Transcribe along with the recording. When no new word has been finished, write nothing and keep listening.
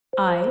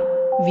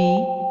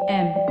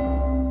IVM.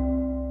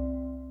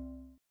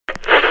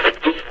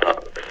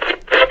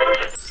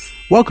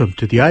 Welcome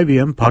to the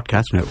IVM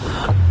Podcast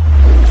Network.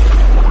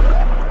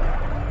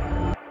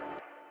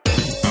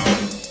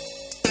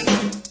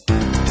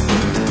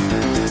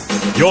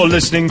 You're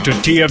listening to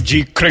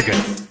TFG Cricket.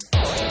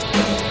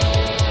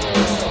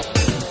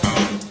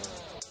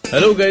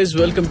 Hello guys,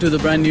 welcome to the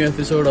brand new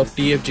episode of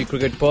TFG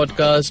Cricket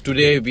Podcast.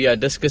 Today we are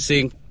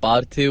discussing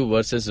Parthiv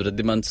versus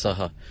Wriddhiman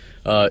Saha,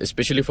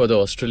 especially for the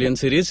Australian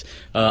series.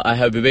 I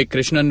have Vivek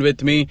Krishnan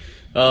with me.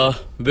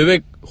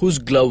 Vivek, whose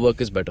glove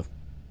work is better?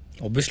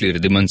 Obviously,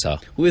 Wriddhiman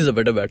Saha. Who is the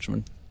better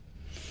batsman?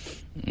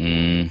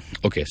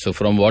 Okay, so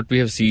from what we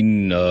have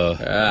seen...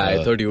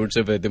 I thought you would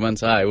say Wriddhiman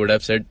Saha. I would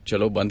have said,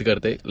 chalo, band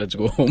karte, let's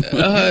go home.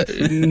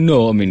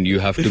 No, I mean, you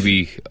have to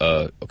be...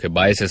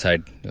 bias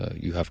aside,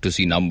 you have to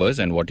see numbers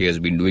and what he has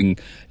been doing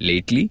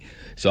lately.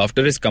 So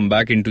after his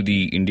comeback into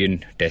the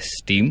Indian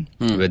Test team,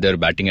 whether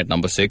batting at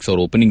number 6 or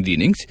opening the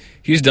innings,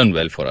 he's done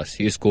well for us.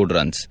 He has scored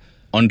runs.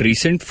 On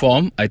recent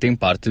form, I think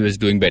Parthiv is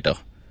doing better.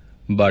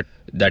 But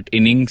that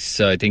innings,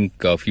 I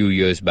think a few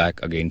years back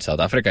against South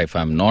Africa, if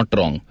I'm not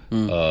wrong,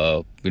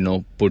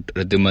 put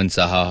Wriddhiman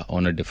Saha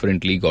on a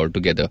different league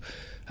altogether.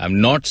 I'm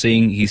not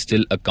saying he's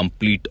still a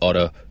complete or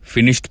a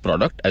finished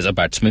product as a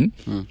batsman,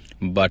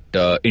 but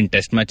in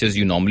test matches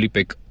you normally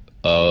pick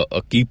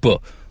a keeper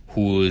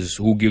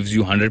who gives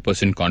you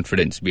 100%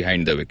 confidence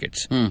behind the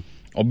wickets.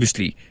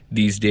 Obviously,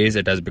 these days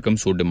it has become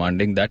so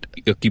demanding that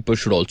a keeper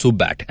should also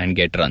bat and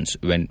get runs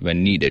when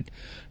needed.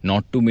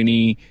 Not too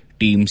many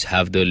teams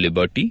have the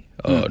liberty.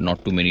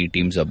 Not too many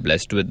teams are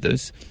blessed with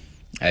this.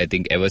 I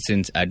think ever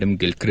since Adam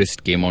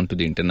Gilchrist came onto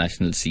the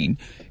international scene,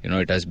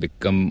 it has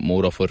become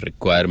more of a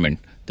requirement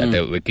that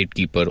a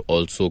wicketkeeper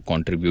also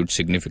contributes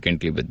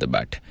significantly with the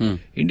bat.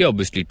 India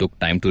obviously took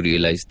time to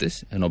realize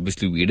this, and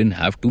obviously we didn't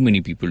have too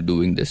many people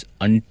doing this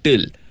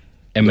until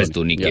MS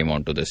Dhoni came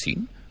onto the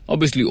scene.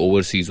 Obviously,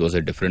 overseas was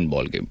a different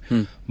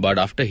ballgame. But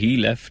after he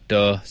left,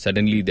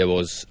 suddenly there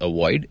was a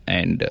void,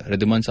 and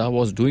Wriddhiman Saha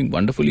was doing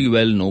wonderfully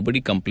well. Nobody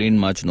complained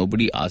much.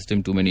 Nobody asked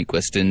him too many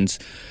questions.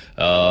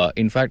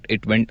 In fact,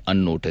 it went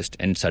unnoticed.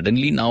 And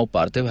suddenly now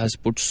Parthiv has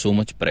put so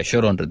much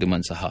pressure on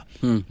Wriddhiman Saha.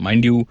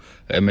 Mind you,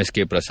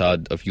 MSK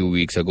Prasad a few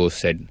weeks ago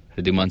said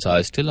Wriddhiman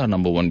Saha is still our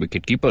number one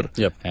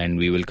wicketkeeper, and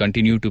we will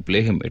continue to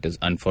play him. It is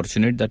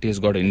unfortunate that he has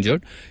got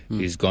injured.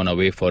 He's gone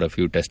away for a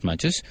few test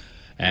matches.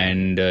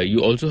 And you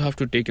also have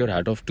to take your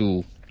hat off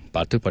to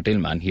Parthiv Patel,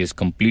 man. He has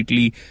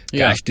completely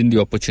cashed in the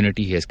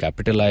opportunity. He has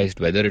capitalized,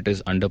 whether it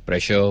is under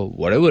pressure,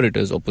 whatever it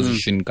is,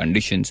 opposition,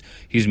 conditions.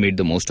 He's made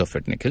the most of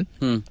it, Nikhil.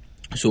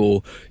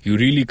 So you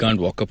really can't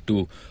walk up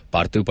to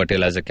Parthiv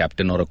Patel as a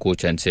captain or a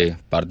coach and say,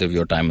 Parthiv,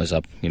 your time is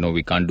up.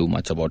 We can't do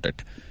much about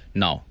it.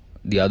 Now,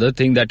 the other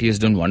thing that he has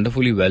done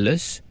wonderfully well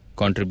is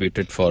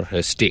contributed for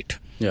his state.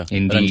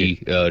 In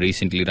the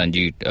recently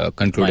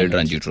concluded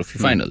Ranji Trophy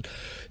final.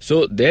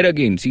 So there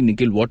again, see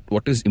Nikhil,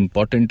 what is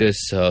important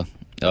is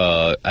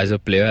as a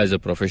player, as a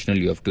professional,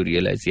 you have to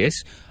realize, yes,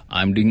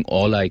 I'm doing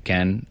all I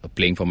can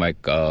playing for my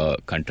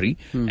country,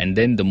 and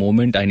then the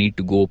moment I need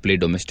to go play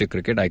domestic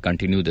cricket, I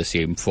continue the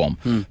same form.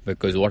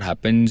 Because what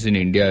happens in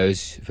India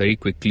is very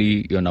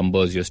quickly your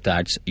numbers, your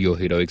stats, your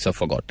heroics are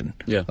forgotten.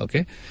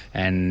 Okay,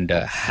 and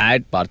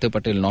had Parthiv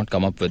Patel not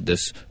come up with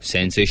this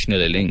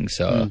sensational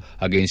innings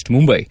against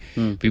Mumbai,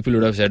 people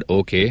would have said,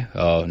 okay,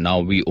 now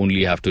we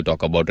only have to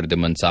talk about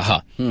Wriddhiman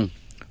Saha.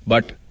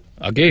 But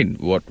again,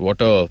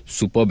 what a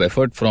superb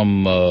effort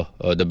from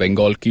the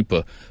Bengal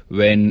keeper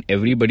when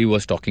everybody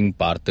was talking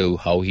Parthiv,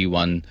 how he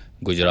won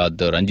Gujarat,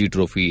 the Ranji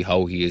Trophy,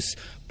 how he is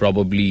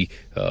probably,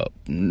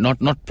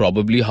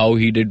 how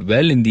he did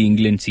well in the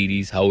England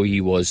series, how he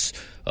was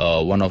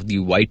one of the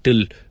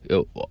vital,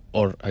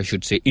 or I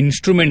should say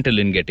instrumental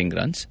in getting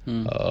runs.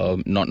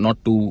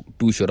 Not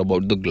too sure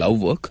about the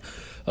glove work.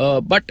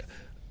 But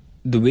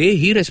the way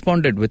he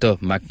responded with a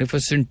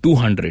magnificent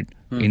 200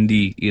 in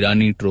the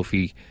Irani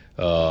Trophy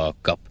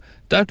Cup,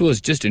 that was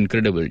just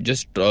incredible.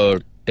 Just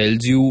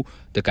tells you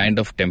the kind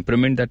of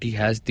temperament that he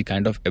has, the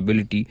kind of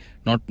ability.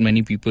 Not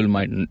many people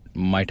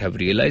might have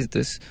realized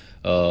this.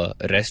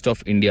 Rest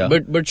of India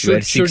but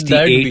should 68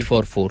 that be,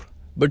 for 4.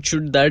 But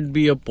should that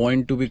be a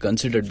point to be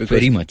considered? Because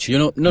very much.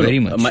 Very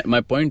much.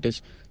 My point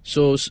is,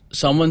 so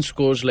someone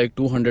scores like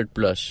 200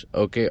 plus,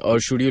 okay,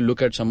 or should you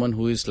look at someone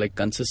who is like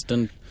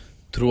consistent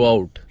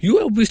throughout?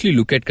 You obviously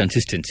look at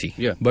consistency.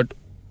 But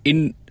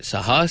in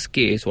Saha's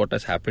case, what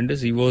has happened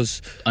is he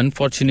was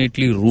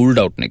unfortunately ruled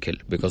out, Nikhil,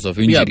 because of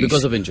injuries.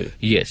 Because of injury.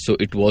 Yes, so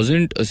it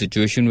wasn't a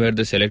situation where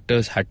the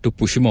selectors had to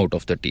push him out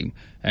of the team.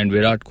 And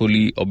Virat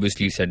Kohli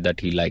obviously said that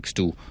he likes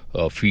to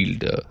field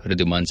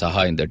Wriddhiman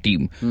Saha in the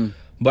team.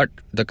 But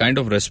the kind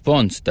of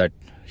response that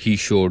he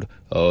showed,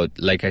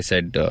 like I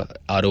said,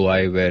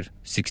 ROI were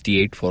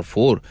 68 for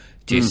 4.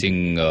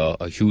 Chasing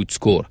a huge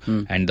score.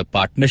 And the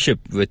partnership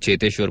with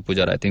Cheteshwar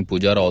Pujara, I think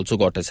Pujara also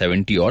got a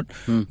 70 odd.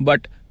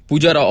 But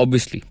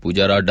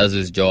Pujara does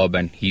his job,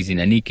 and he's in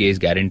any case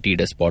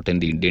guaranteed a spot in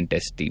the Indian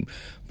Test team.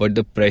 but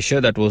the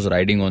pressure that was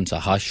riding on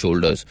Saha's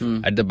shoulders,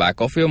 at the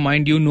back of your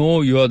mind, you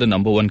know you are the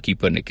number one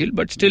keeper, Nikhil,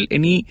 but still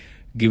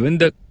given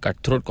the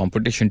cutthroat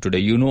competition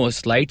today, a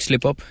slight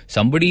slip up,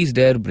 somebody is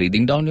there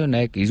breathing down your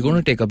neck, he's going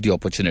to take up the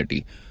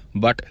opportunity.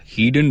 But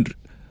he didn't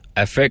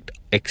affect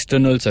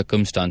external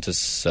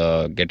circumstances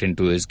get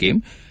into his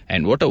game.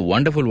 And what a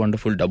wonderful,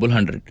 wonderful double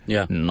 100.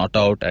 Yeah. Not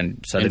out,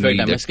 and suddenly in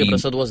fact, MSK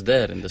Prasad was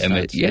there in the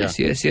stands.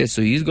 Yes.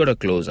 So he's got a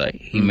close eye.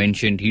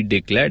 He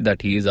declared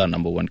that he is our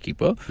number one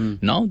keeper.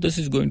 Now this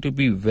is going to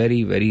be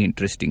very, very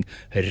interesting.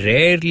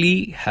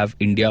 Rarely have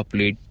India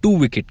played 2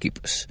 wicket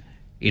keepers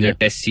in a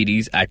test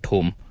series at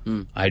home.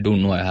 I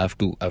don't know. I have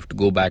to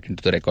go back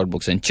into the record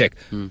books and check.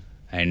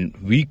 And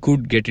we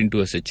could get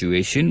into a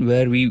situation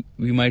where we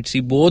might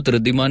see both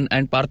Wriddhiman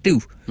and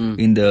Parthiv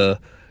in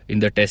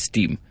the test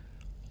team.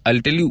 I'll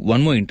tell you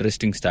one more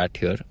interesting stat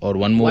here, or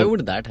one more. Why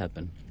would that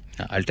happen?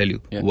 I'll tell you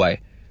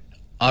why.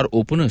 Our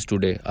openers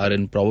today are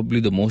in probably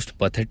the most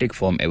pathetic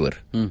form ever.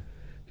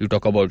 You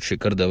talk about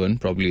Shikhar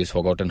Dhawan, probably has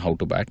forgotten how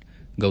to bat.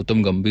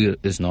 Gautam Gambhir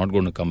is not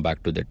going to come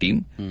back to the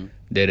team.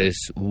 There is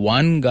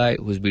one guy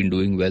who's been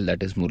doing well,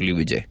 that is Murli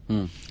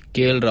Vijay.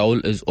 KL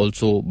Rahul is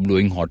also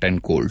blowing hot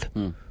and cold.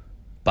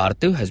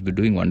 Parthiv has been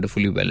doing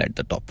wonderfully well at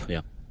the top.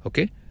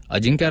 Okay?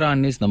 Ajinkya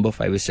Rahane is number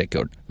 5 is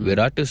secured.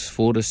 Virat is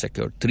 4 is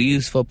secured. 3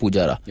 is for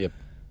Pujara.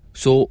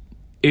 So,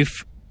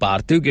 if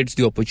Parthiv gets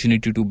the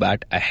opportunity to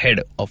bat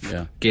ahead of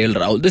KL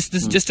Rahul, this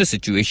is just a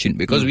situation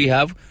because we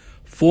have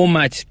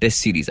 4-match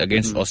test series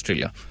against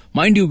Australia.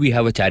 Mind you, we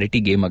have a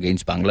charity game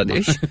against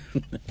Bangladesh.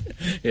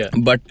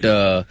 But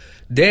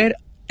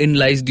therein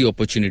lies the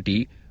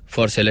opportunity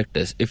for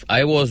selectors. If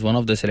I was one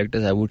of the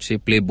selectors, I would say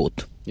play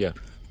both.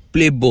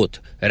 Play both.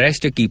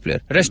 Rest a key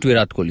player. Rest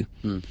Virat Kohli.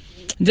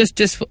 Just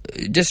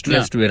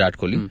rest Virat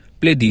Kohli.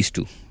 Play these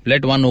two.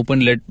 Let one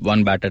open, let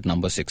one bat at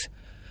number 6.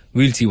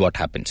 We'll see what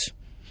happens.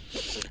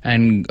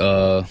 And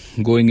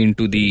going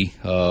into the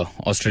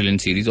Australian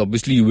series,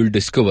 obviously you will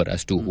discover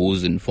as to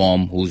who's in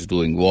form, who's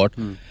doing what.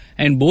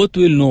 And both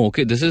will know,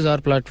 okay, this is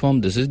our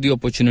platform, this is the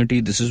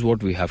opportunity, this is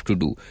what we have to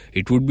do.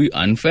 It would be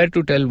unfair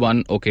to tell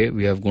one, okay,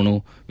 we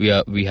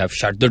have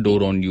shut the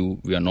door on you,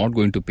 we are not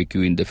going to pick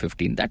you in the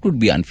 15. That would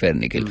be unfair,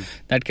 Nikhil.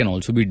 That can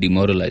also be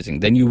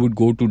demoralizing. Then you would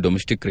go to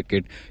domestic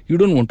cricket. You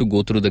don't want to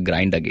go through the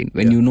grind again.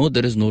 When you know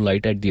there is no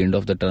light at the end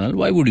of the tunnel,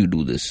 why would you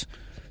do this?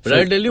 But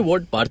I'll tell you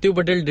what, Parthiv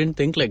Patel didn't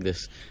think like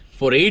this.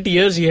 For 8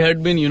 years he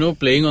had been,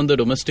 playing on the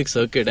domestic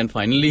circuit, and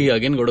finally he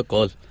again got a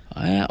call.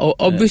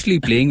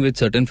 Obviously, playing with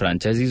certain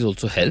franchises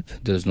also help.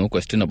 There's no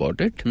question about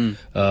it.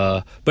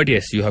 But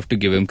yes, you have to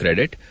give him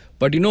credit.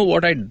 But you know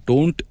what I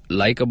don't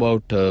like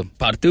about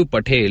Parthiv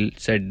Patel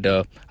said,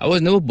 I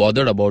was never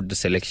bothered about the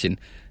selection.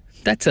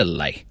 That's a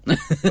lie.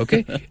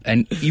 Okay?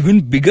 And even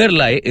bigger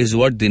lie is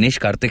what Dinesh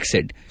Karthik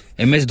said.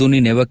 MS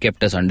Dhoni never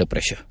kept us under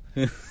pressure.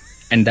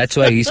 And that's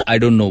why I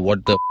don't know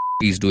what the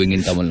he's doing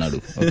in Tamil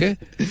Nadu. Okay?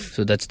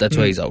 So that's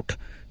why he's out.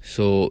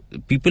 So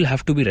people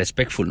have to be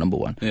respectful, number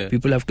one.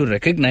 People have to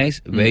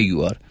recognize where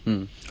you are.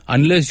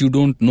 Unless you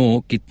don't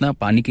know kitna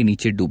pani ke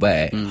niche duba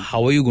hai,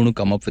 how are you going to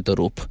come up with a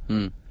rope?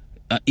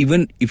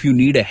 Even if you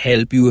need a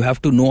help, you have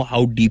to know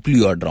how deeply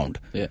you are drowned.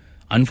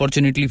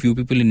 Unfortunately, few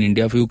people in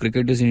India, few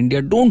cricketers in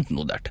India don't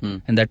know that.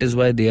 And that is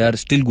why they are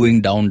still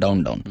going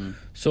down.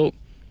 So,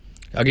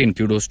 again,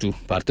 kudos to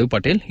Parthiv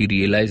Patel. He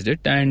realized it,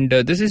 and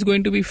this is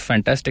going to be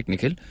fantastic,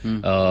 Nikhil.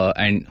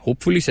 And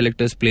hopefully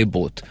selectors play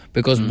both,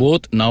 because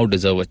both now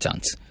deserve a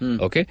chance.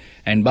 Okay?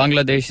 And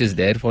Bangladesh is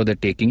there for the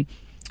taking.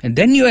 And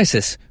then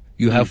USS.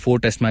 You have 4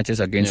 test matches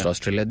against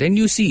Australia. Then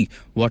you see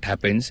what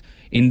happens.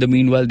 In the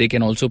meanwhile, they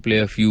can also play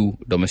a few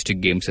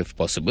domestic games if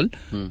possible.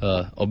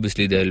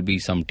 Obviously, there will be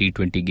some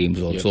T20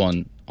 games also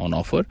on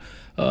offer.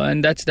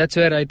 And that's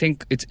where I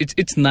think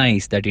it's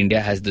nice that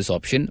India has this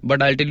option.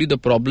 But I'll tell you, the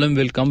problem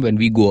will come when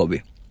we go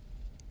away.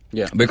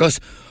 Because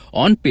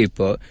on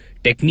paper,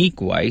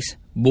 technique-wise,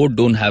 both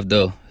don't have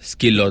the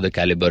skill or the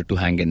caliber to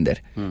hang in there.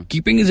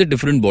 Keeping is a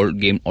different ball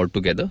game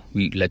altogether.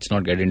 Let's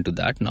not get into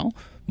that now.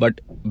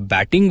 But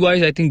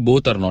batting-wise, I think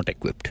both are not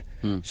equipped.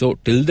 So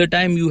till the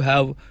time you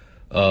have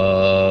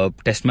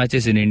test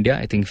matches in India,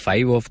 I think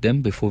 5 of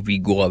them before we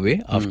go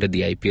away after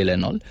the IPL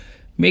and all,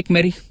 make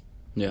merry.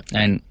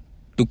 And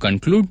to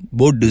conclude,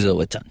 both deserve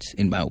a chance,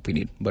 in my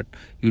opinion. But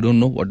you don't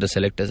know what the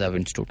selectors have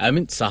in store. I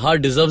mean,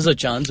 Saha deserves a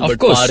chance, of but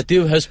course.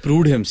 Parthiv has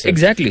proved himself.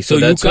 Exactly. So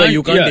that's why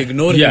you can't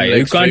ignore him.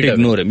 You can't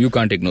ignore him. You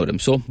can't ignore him.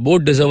 So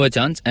both deserve a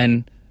chance,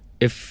 and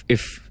if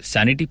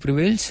sanity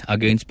prevails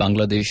against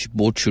Bangladesh,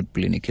 both should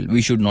play, Nikhil.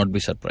 We should not be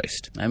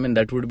surprised. I mean,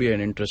 that would be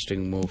an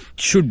interesting move.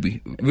 Should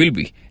be. Will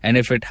be. And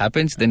if it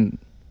happens, then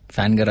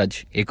Fan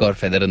Garage, ek aur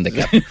feather in the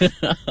cap.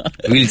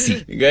 We'll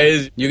see.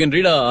 Guys, you can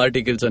read our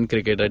articles on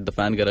cricket at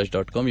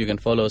thefangarage.com. You can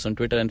follow us on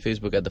Twitter and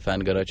Facebook at The Fan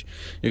Garage.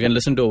 You can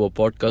listen to our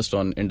podcast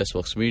on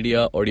Indusvox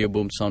Media, Audio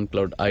Boom,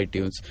 SoundCloud,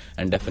 iTunes,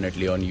 and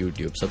definitely on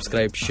YouTube.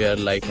 Subscribe, share,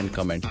 like, and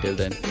comment. Till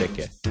then, take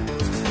care.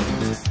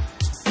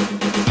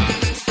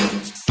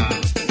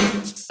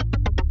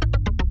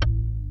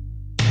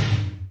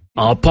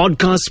 Our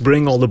podcasts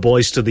bring all the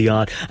boys to the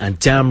yard, and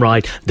damn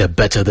right, they're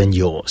better than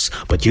yours.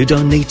 But you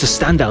don't need to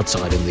stand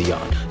outside in the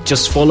yard.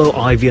 Just follow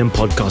IVM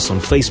Podcasts on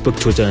Facebook,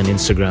 Twitter, and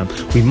Instagram.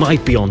 We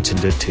might be on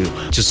Tinder too.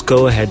 Just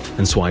go ahead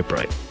and swipe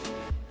right.